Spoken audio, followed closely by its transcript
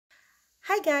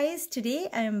Hi guys, today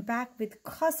I am back with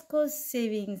Costco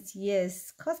savings.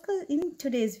 Yes, Costco. In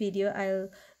today's video I'll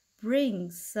bring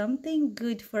something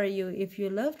good for you. If you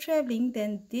love traveling,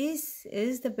 then this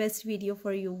is the best video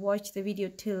for you. Watch the video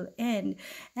till end,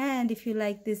 and if you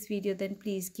like this video, then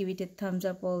please give it a thumbs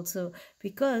up also,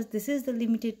 because this is the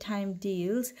limited time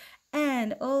deals,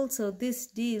 and also this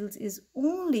deals is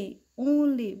only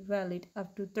valid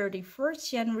up to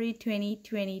 31st January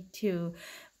 2022.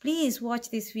 Please watch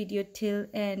this video till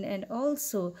end, and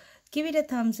also give it a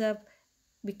thumbs up,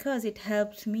 because it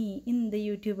helps me in the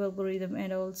YouTube algorithm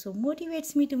and also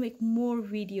motivates me to make more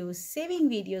videos,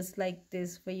 saving videos like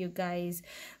this for you guys.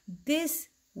 This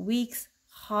week's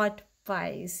hot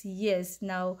buys. Yes,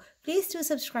 now please do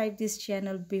subscribe this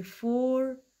channel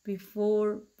before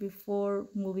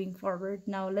moving forward.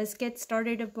 Now let's get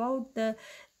started about the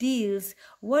deals.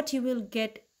 What you will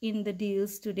get in the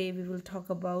deals today, we will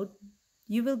talk about.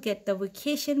 You will get the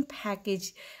vacation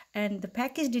package, and the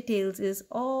package details is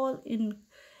all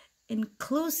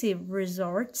inclusive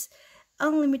resorts,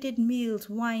 unlimited meals,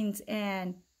 wines,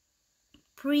 and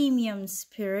premium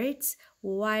spirits,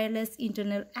 wireless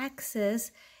internet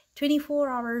access,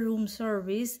 24-hour room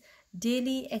service,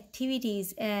 daily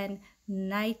activities, and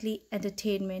nightly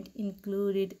entertainment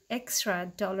included.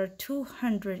 Extra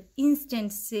 $200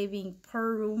 instant saving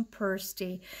per room per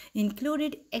stay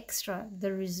included. Extra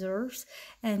the reserves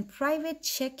and private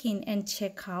check-in and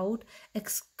check-out,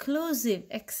 exclusive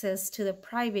access to the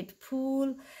private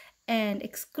pool, and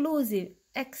exclusive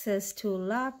access to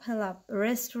La Palap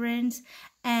restaurants,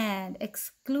 and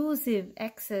exclusive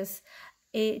access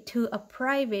to a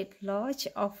private lodge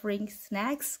offering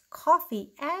snacks,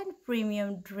 coffee, and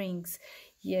premium drinks.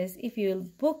 Yes, if you will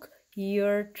book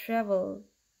your travel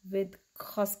with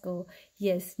Costco.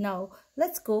 Yes, now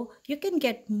let's go. You can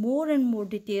get more and more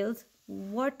details,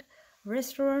 what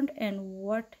restaurant and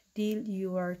what deal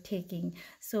you are taking.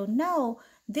 So now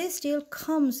this deal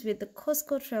comes with the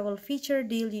Costco Travel feature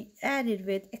deal added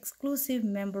with exclusive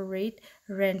member rate,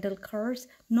 rental cars,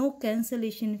 no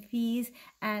cancellation fees,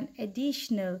 and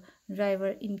additional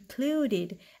driver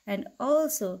included. And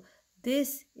also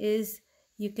this is,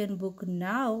 you can book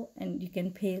now and you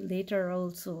can pay later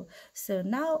also. So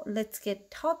now let's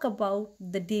talk about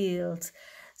the deals.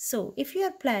 So if you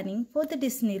are planning for the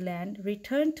Disneyland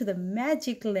return to the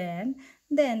Magic Land,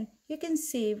 then you can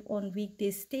save on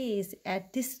weekday stays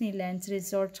at Disneyland's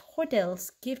resorts,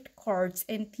 hotels, gift cards,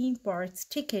 and theme parks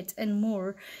tickets and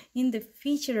more in the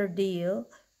feature deal.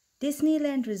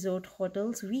 Disneyland Resort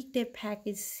Hotels weekday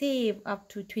package, save up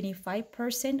to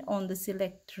 25% on the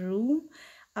select room,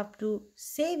 up to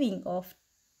saving of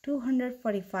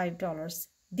 $245,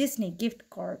 Disney gift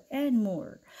card, and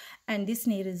more. And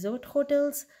Disney Resort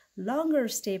Hotels longer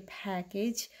stay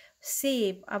package,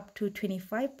 save up to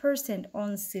 25%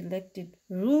 on selected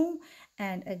room,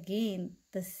 and again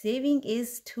the saving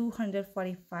is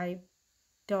 $245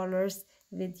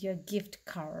 with your gift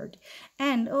card.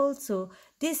 And also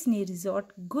Disney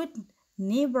Resort Good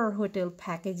Neighbor Hotel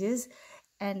packages,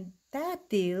 and that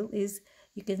deal is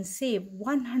you can save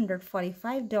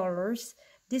 $145,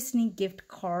 Disney gift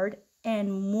card,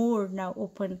 and more. Now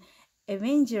open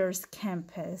Avengers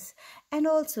Campus. And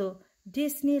also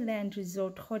Disneyland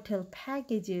Resort Hotel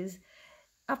packages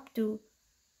up to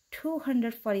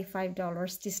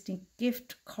 $245, Disney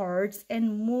gift cards,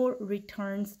 and more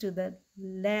returns to the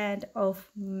land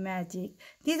of magic.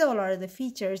 These all are the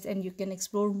features, and you can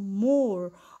explore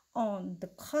more on the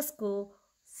Costco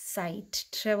site,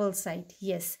 travel site.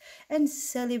 Yes, and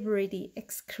celebrity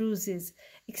exclusives,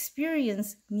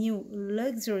 experience new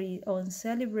luxury on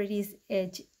Celebrities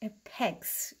Edge,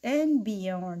 Apex, and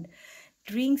beyond.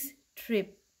 Drinks,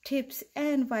 tips,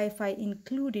 and Wi-Fi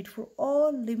included for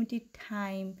all limited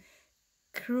time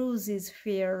cruises,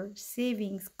 fare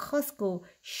savings. Costco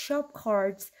shop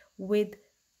cards with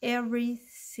every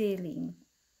sailing.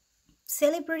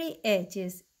 Celebrity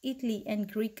Edges, Italy and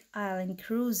Greek island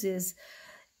cruises,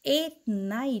 8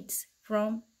 nights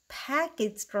from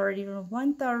package starting from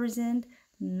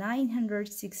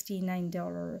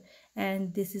 $1,969,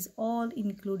 and this is all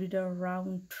included a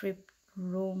round trip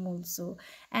room also,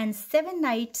 and 7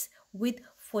 nights with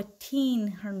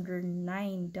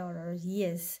 $1,409.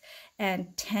 Yes,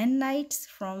 and 10 nights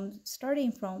from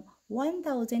starting from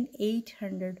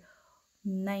 $1,819.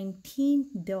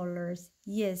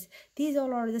 Yes, these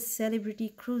all are the celebrity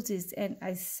cruises, and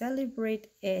I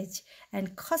celebrate Edge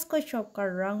and Costco shop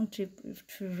card round trip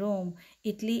to Rome,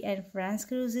 Italy and France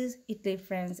cruises, Italy,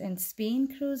 France, and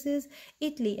Spain cruises,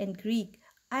 Italy and Greek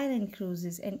island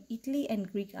cruises, and Italy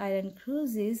and Greek island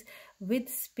cruises, with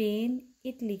Spain,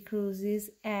 Italy cruises,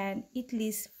 and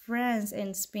Italy's France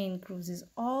and Spain cruises,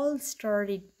 all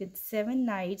started with 7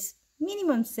 nights,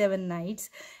 minimum 7 nights,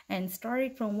 and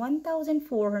started from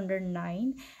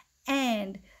 1409.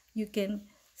 And you can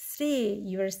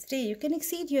you can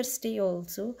exceed your stay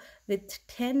also. With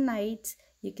 10 nights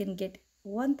you can get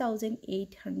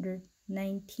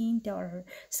 $1,819.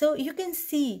 So you can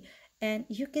see, and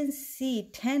you can see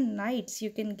 10 nights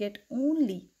you can get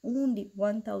only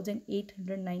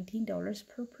 $1,819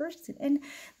 per person. And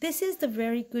this is the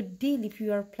very good deal if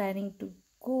you are planning to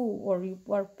go, or you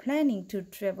are planning to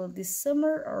travel this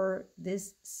summer or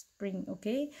this spring.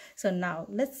 Okay, so now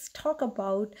let's talk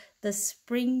about the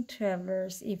spring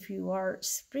travelers. If you are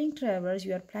spring travelers,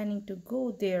 you are planning to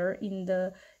go there in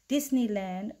the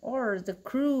Disneyland or the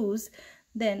cruise,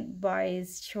 then by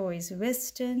choice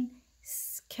Western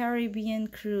Caribbean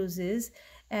cruises,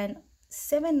 and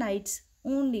 7 nights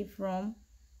only from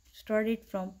started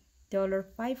from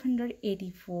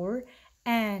 $584.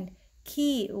 And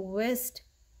Key West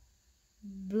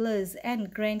Bliss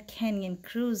and Grand Canyon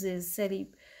cruises,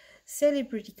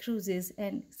 celebrity cruises,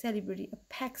 and celebrity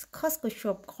packs Costco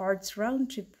shop cards round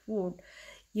trip food.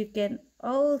 You can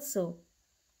also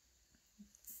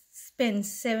spend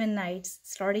 7 nights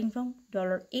starting from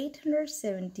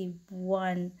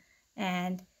 $871,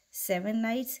 and 7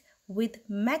 nights with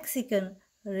Mexican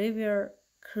Riviera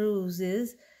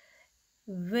cruises,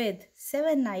 with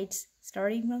 7 nights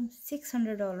starting from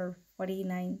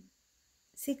 $649.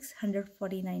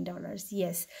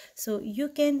 Yes, so you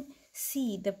can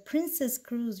see the Princess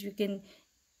Cruise. You can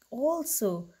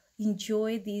also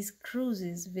enjoy these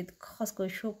cruises with Costco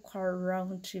shop car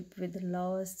round trip with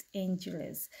Los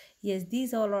Angeles. Yes,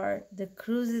 these all are the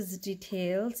cruises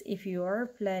details. If you are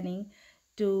planning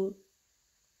to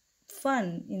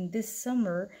fun in this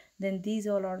summer, then these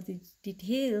all are the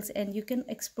details, and you can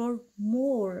explore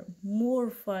more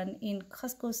fun in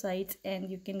Costco sites, and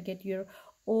you can get your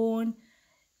own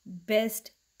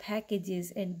best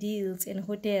packages and deals and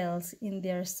hotels in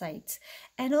their sites.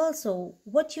 And also,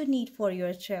 what you need for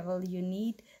your travel, you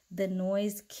need the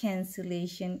noise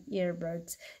cancellation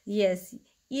earbuds. Yes,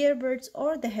 earbuds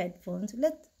or the headphones.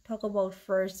 Let's talk about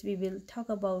first, we will talk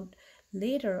about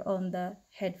later on the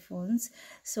headphones.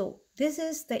 So this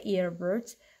is the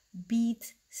earbuds,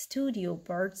 Beats Studio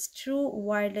Buds True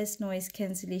Wireless Noise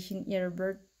Cancellation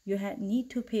Earbud. You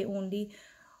need to pay only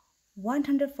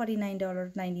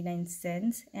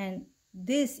 $149.99, and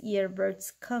this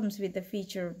earbuds comes with the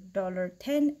feature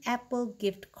 $10 Apple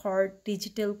gift card,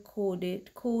 digital code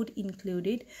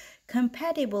included,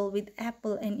 compatible with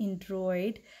Apple and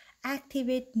Android,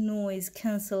 activate noise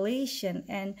cancellation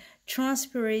and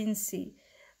transparency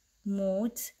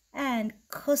modes, and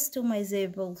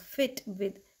customizable fit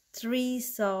with 3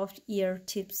 soft ear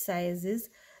tip sizes,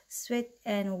 sweat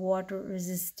and water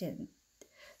resistant.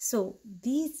 So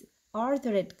these are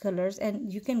the red colors,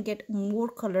 and you can get more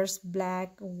colors,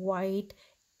 black, white.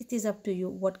 It is up to you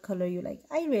what color you like.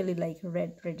 I really like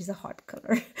red. Red is a hot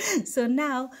color. So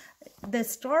now the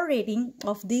star rating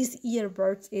of these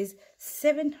earbuds is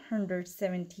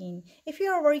 717. If you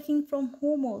are working from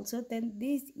home also, then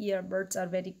these earbuds are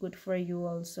very good for you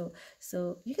also.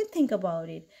 So you can think about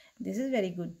it. This is very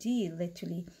good deal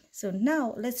actually. So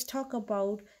now let's talk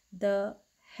about the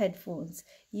headphones.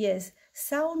 Yes,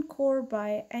 Soundcore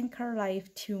by Anchor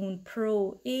Live Tune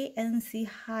Pro ANC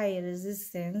high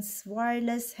resistance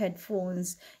wireless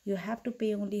headphones. You have to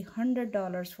pay only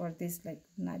 $100 for this, like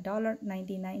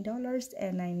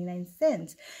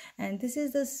 $99.99. And this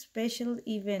is the special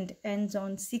event, ends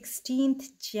on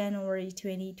 16th January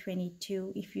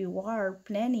 2022. If you are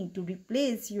planning to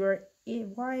replace your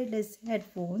wireless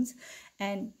headphones,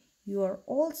 and you are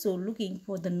also looking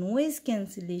for the noise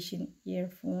cancellation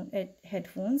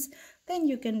headphones, then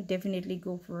you can definitely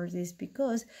go for this,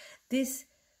 because this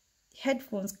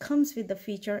headphones comes with the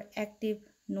feature active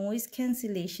noise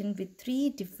cancellation with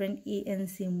 3 different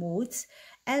ANC modes: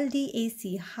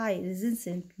 LDAC high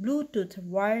resistant, Bluetooth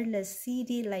wireless,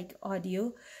 CD like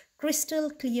audio,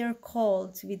 crystal clear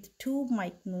calls with 2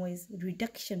 mic noise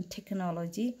reduction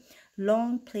technology,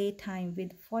 long play time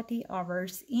with 40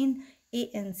 hours in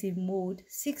ANC mode,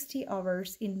 60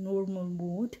 hours in normal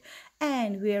mode,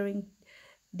 and wearing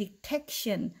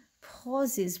detection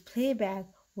pauses playback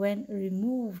when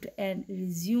removed and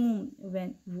resume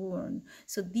when worn.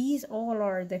 So these all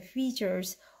are the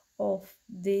features of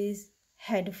this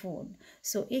headphone.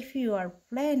 So if you are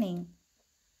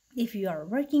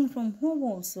working from home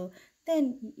also,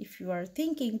 Then if you are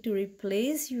thinking to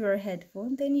replace your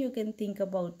headphone, then you can think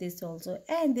about this also.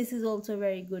 And this is also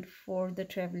very good for the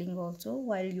traveling also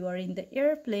while you are in the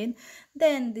airplane.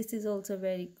 Then this is also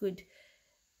very good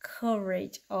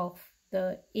coverage of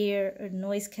the air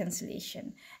noise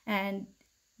cancellation. And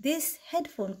this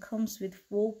headphone comes with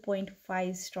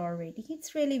 4.5 star rating.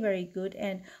 It's really very good,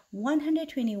 and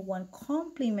 121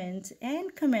 compliments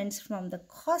and comments from the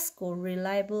Costco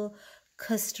reliable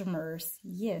customers.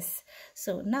 Yes.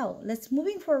 So now let's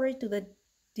moving forward to the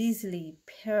Disney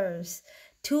pairs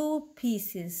two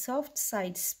pieces soft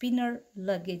side spinner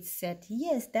luggage set.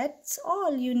 Yes, that's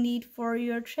all you need for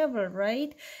your travel,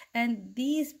 right? And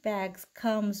these bags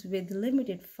comes with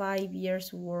limited 5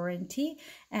 years warranty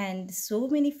and so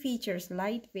many features: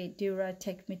 lightweight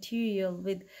Duratec material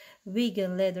with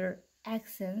vegan leather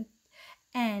accent,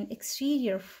 and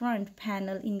exterior front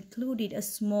panel included a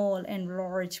small and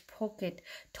large pocket,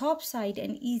 top side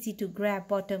and easy to grab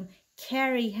bottom,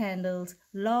 carry handles,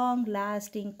 long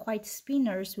lasting quiet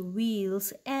spinners,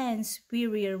 wheels, and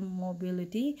superior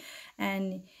mobility,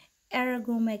 and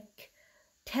ergonomic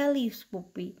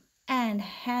telescopy and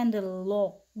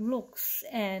handle locks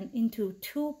and into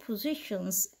two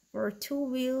positions for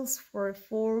two wheels for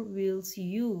four wheels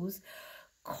use,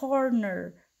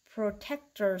 corner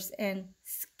protectors and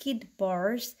skid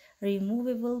bars,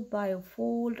 removable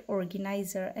bifold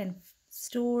organizer, and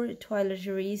store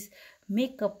toiletries,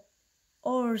 makeup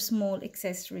or small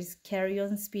accessories,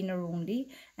 carry-on spinner only,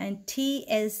 and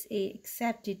TSA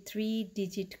accepted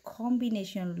 3-digit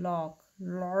combination lock,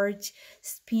 large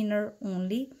spinner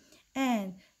only,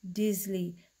 and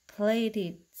Disney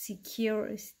plated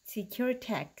secure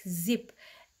tech zip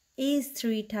is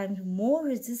 3 times more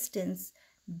resistance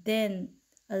than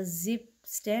a zip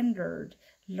standard,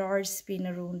 large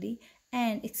spinner only,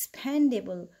 and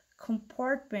expandable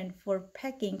compartment for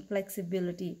packing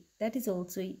flexibility. That is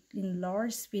also in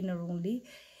large spinner only.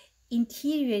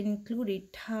 Interior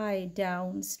included tie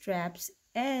down straps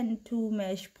and two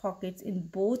mesh pockets in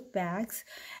both bags,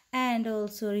 and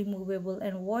also removable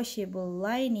and washable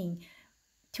lining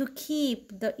to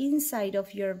keep the inside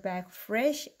of your bag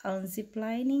fresh. Unzip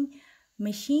lining,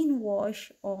 machine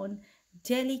wash on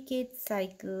delicate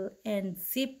cycle, and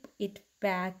zip it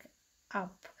back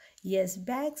up. Yes,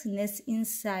 bags nest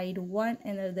inside one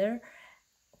another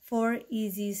for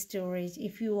easy storage.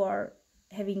 If you are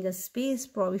having a space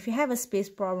problem, if you have a space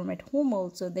problem at home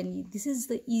also, then this is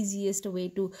the easiest way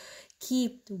to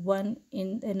keep one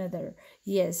in another.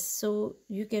 Yes, so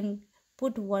you can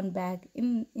put one bag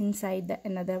inside the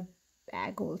another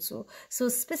bag also. So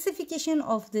specification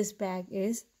of this bag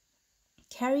is: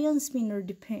 carry-on spinner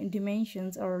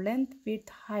dimensions or length, width,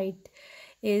 height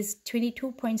is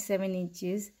 22.7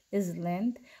 inches is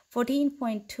length,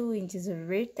 14.2 inches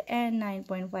width, and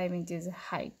 9.5 inches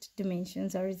height.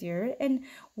 Dimensions are there, and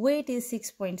weight is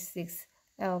 6.6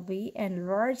 lb, and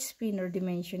large spinner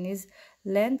dimension is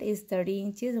length is 30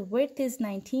 inches, width is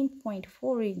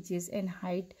 19.4 inches, and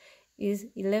height is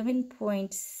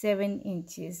 11.7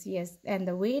 inches. Yes, and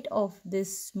the weight of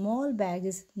this small bag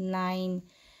is 9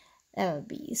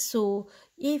 lb. So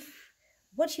if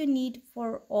what you need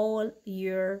for all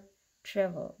your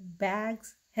travel: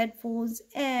 bags, headphones,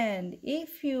 and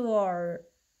if you are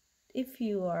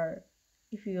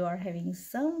having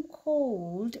some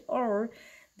cold, or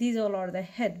these all are the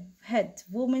heads,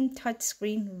 woman touch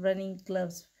screen running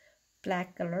gloves,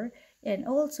 black color, and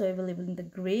also available in the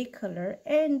gray color,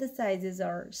 and the sizes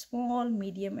are small,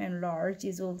 medium, and large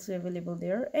is also available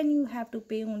there. And you have to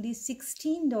pay only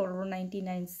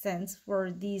 $16.99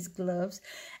 for these gloves,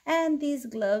 and these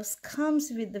gloves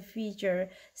comes with the feature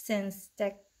Sense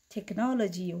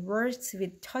technology, works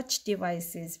with touch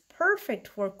devices, perfect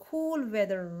for cool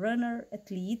weather runner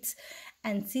athletes,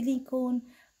 and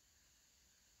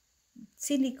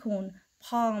silicone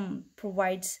palm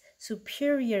provides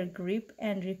superior grip,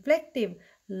 and reflective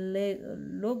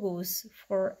logos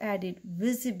for added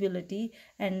visibility,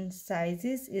 and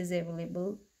sizes is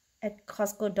available at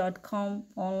costco.com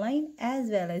online as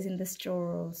well as in the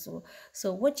store also.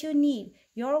 So what you need,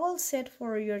 you're all set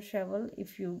for your travel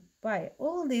if you buy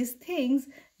all these things: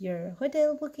 your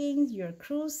hotel bookings, your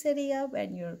cruise setting up,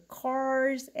 and your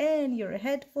cars, and your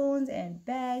headphones and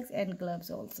bags and gloves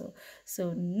also.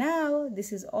 So now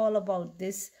this is all about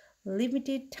this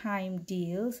limited time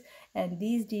deals, and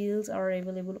these deals are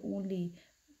available only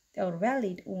or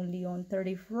valid only on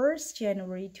 31st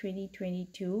January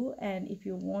 2022. And if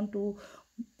you want to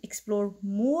explore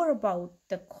more about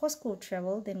the Costco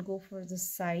Travel, then go for the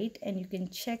site and you can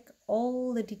check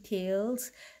all the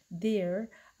details there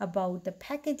about the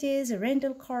packages,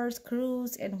 rental cars,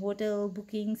 cruise and hotel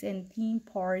bookings and theme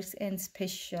parks and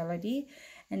specialty.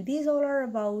 And these all are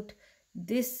about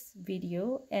this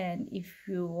video. And if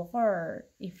you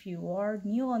are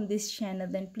new on this channel,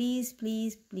 then please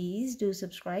do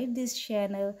subscribe this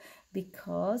channel,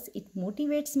 because it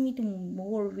motivates me to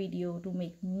more video, to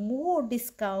make more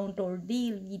discount or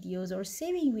deal videos or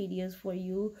saving videos for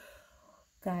you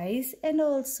guys. And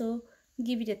also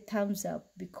give it a thumbs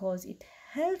up, because it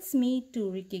helps me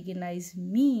to recognize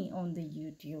me on the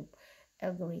YouTube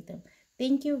algorithm.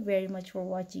 Thank you very much for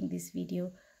watching this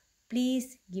video.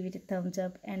 Please give it a thumbs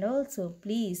up, and also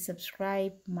please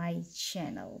subscribe my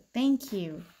channel. Thank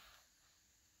you.